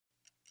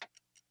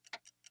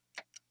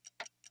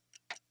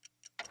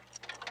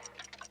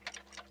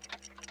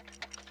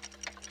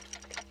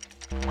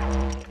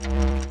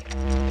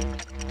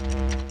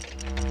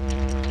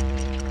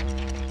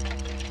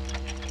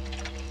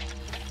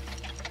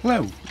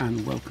Hello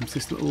and welcome to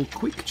this little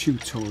quick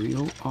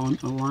tutorial on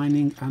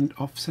aligning and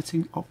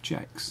offsetting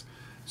objects.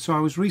 So I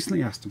was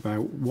recently asked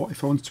about what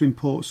if I wanted to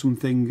import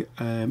something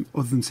other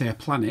than say a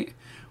planet,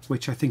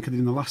 which I think I did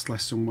in the last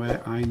lesson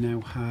where I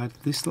now had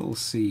this little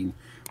scene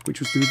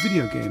which was to do with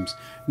video games.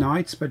 Now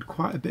I'd spent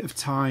quite a bit of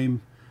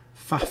time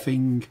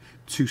faffing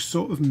to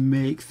sort of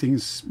make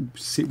things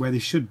sit where they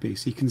should be.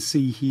 So you can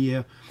see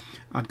here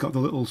I'd got the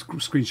little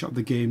screenshot of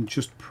the game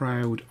just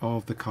proud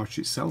of the cartridge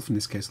itself, in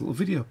this case a little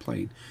video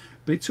playing.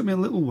 But it took me a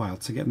little while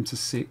to get them to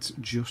sit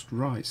just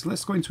right. So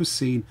let's go into a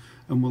scene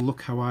and we'll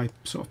look how I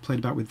sort of played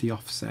about with the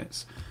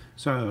offsets.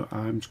 So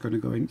I'm just going to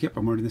go in, yep,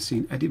 I'm already in the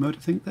scene edit mode I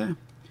think there.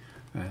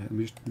 Let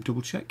me just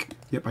double check,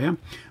 yep I am.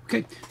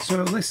 Okay,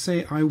 so let's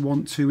say I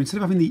want to, instead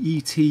of having the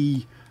ET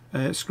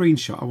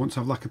screenshot, I want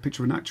to have like a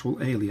picture of an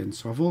actual alien.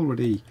 So I've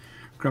already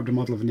grabbed a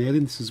model of an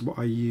alien. This is what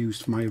I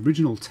used for my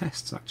original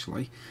tests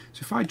actually. So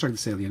if I drag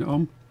this alien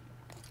on,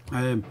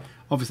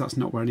 obviously that's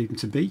not where I need him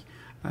to be.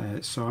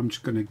 So I'm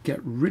just going to get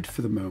rid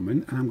for the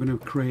moment and I'm going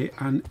to create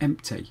an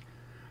empty.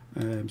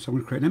 So I'm going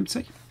to create an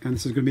empty and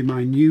this is going to be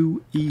my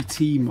new ET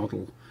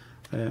model.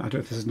 I don't know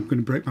if this is going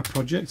to break my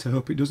project, I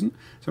hope it doesn't.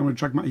 So I'm going to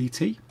drag my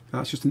ET,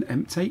 that's just an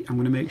empty. I'm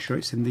going to make sure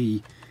it's in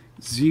the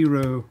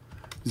 0,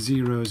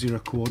 0, 0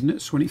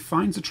 coordinates. So when it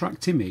finds a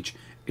tracked image,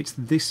 it's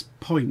this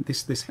point,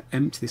 this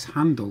empty, this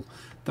handle,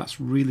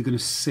 that's really going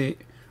to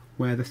sit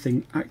where the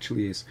thing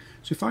actually is.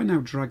 So if I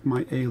now drag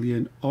my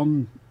alien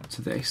on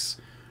to this,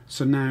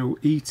 so now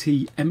ET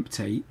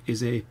empty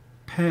is a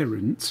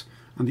parent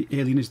and the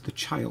alien is the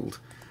child.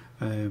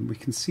 We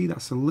can see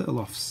that's a little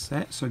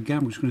offset, so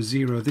again we're just going to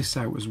zero this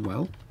out as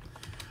well.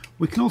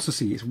 We can also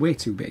see it's way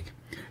too big,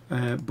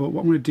 but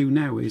what I'm going to do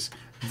now is,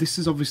 this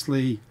is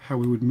obviously how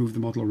we would move the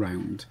model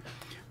around,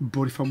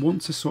 but if I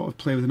want to sort of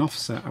play with an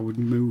offset I would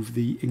move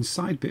the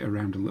inside bit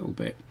around a little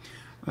bit.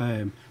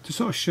 To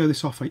sort of show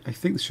this off, I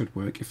think this should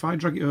work. If I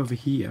drag it over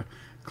here,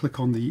 click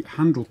on the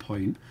handle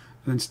point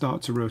and then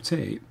start to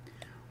rotate,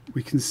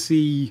 we can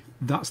see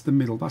that's the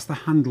middle, that's the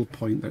handle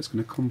point that it's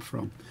going to come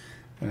from.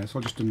 So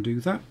I'll just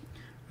undo that.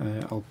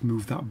 I'll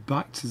move that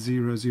back to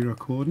 0, 0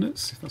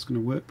 coordinates, if that's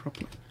going to work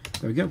properly.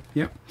 There we go,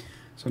 yep.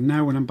 So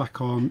now when I'm back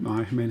on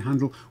my main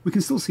handle, we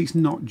can still see it's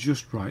not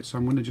just right, so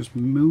I'm going to just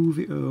move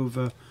it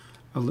over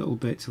a little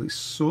bit till it's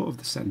sort of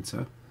the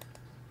centre.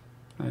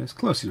 It's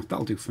close enough,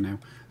 that'll do for now.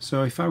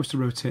 So if I was to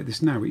rotate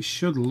this now, it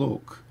should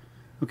look,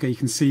 okay, you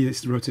can see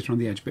it's rotated on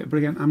the edge bit, but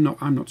again, I'm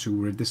not too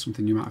worried. This is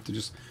something you might have to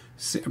just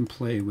sit and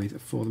play with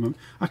for the moment.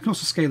 I can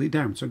also scale it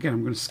down, so again,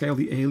 I'm going to scale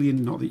the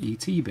alien, not the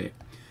ET bit.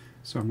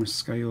 So I'm going to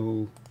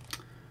scale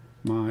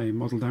my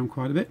model down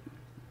quite a bit.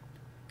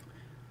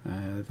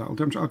 That'll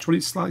do. I'll try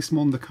it slightly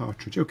smaller than the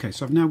cartridge. Okay,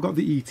 so I've now got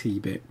the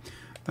ET bit.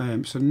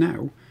 So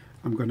now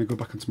I'm going to go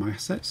back onto my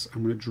assets.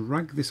 I'm going to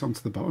drag this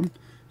onto the bottom.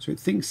 So it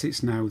thinks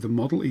it's now the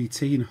model ET,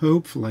 and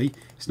hopefully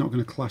it's not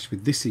going to clash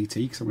with this ET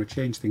because I'm going to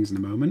change things in a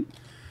moment.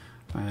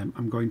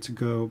 I'm going to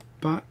go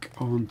back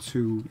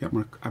onto, yeah,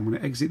 I'm going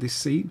to exit this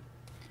scene.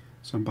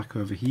 So I'm back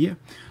over here.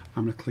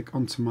 I'm going to click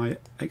onto my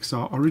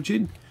XR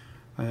origin,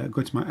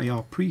 go to my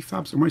AR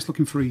prefabs, and where it's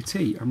looking for ET,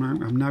 I'm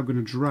now going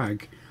to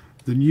drag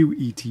the new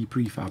ET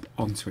prefab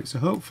onto it. So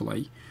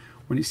hopefully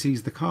when it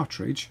sees the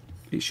cartridge,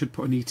 it should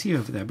put an ET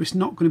over there, but it's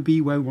not going to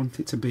be where we want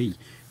it to be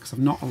because I've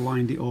not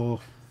aligned it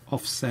or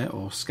offset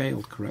or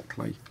scaled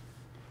correctly.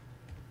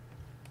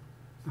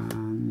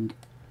 And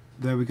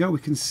there we go, we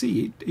can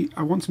see it.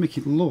 I want to make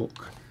it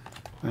look,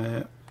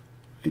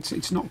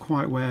 it's not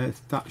quite where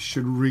that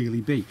should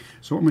really be.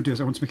 So what I'm going to do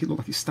is I want to make it look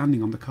like it's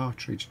standing on the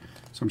cartridge.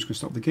 So I'm just going to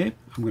stop the game.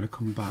 I'm going to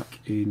come back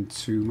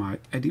into my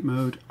edit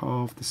mode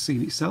of the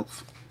scene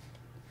itself.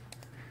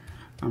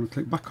 I'm going to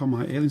click back on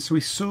my alien. So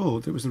we saw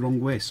that it was the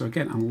wrong way. So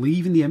again, I'm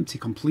leaving the empty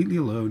completely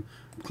alone.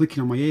 I'm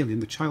clicking on my alien,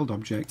 the child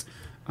object.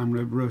 I'm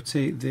going to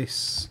rotate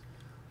this.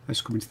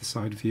 Let's come into the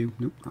side view.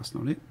 Nope, that's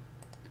not it.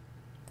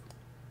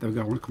 There we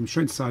go. I want to come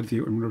straight into side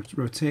view and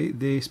rotate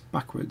this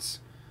backwards.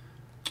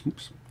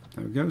 Oops.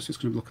 There we go. So it's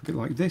going to look a bit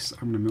like this.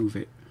 I'm going to move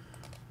it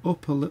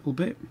up a little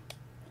bit.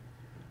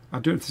 I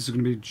don't know if this is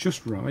going to be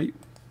just right.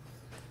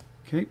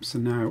 Okay, so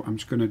now I'm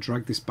just going to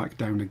drag this back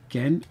down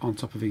again on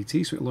top of ET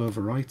so it'll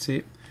overwrite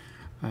it.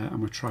 I'm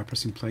going to try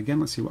pressing play again.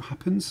 Let's see what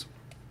happens.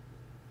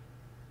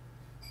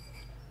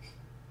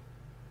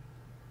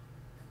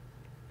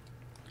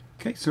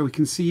 Okay, so we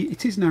can see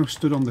it is now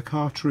stood on the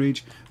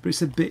cartridge, but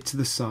it's a bit to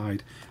the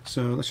side.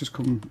 So let's just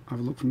come have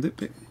a look from that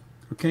bit.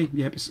 Okay,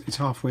 yep, it's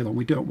halfway long.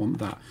 We don't want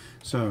that.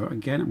 So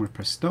again, I'm going to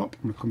press stop.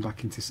 I'm going to come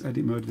back into this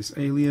edit mode of this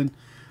alien.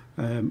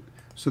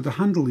 So the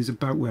handle is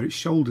about where its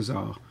shoulders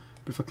are.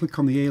 But if I click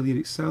on the alien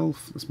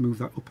itself, let's move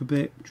that up a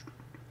bit.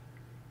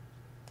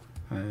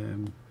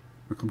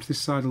 I'll come to this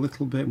side a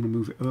little bit. I'm going to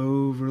move it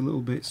over a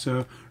little bit.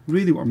 So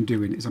really what I'm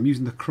doing is I'm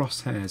using the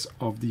crosshairs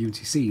of the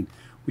Unity scene,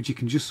 which you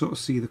can just sort of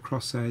see the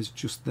crosshairs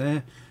just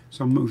there.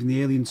 So I'm moving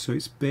the alien so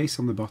it's base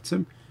on the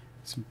bottom.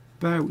 It's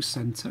about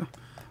centre.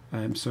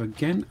 So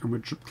again, I'm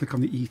going to click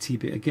on the ET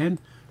bit again,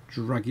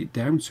 drag it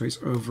down so it's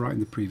overwriting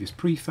the previous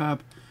prefab,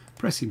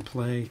 pressing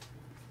play.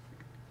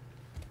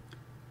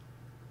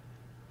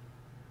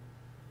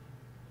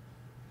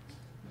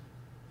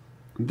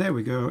 And there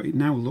we go, it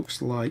now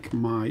looks like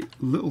my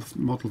little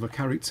model of a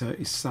character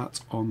is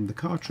sat on the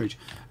cartridge.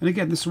 And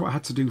again, this is what I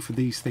had to do for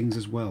these things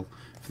as well,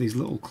 for these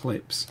little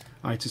clips.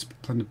 I had to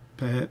spend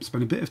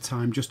a bit of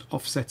time just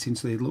offsetting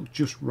so they look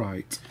just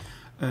right.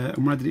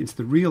 And when I did it into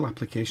the real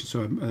application,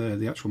 so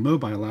the actual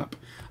mobile app,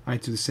 I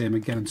had to do the same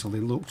again until they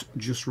looked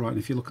just right. And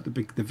if you look at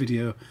the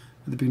video at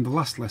the beginning of the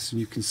last lesson,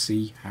 you can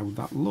see how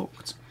that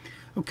looked.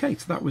 Okay,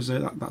 so that was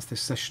that's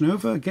this session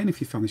over. Again,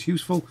 if you found this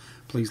useful,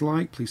 please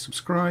like, please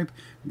subscribe,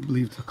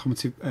 leave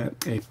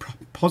a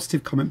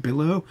positive comment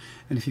below,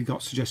 and if you've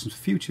got suggestions for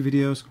future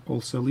videos,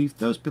 also leave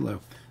those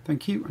below.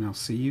 Thank you, and I'll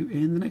see you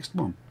in the next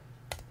one.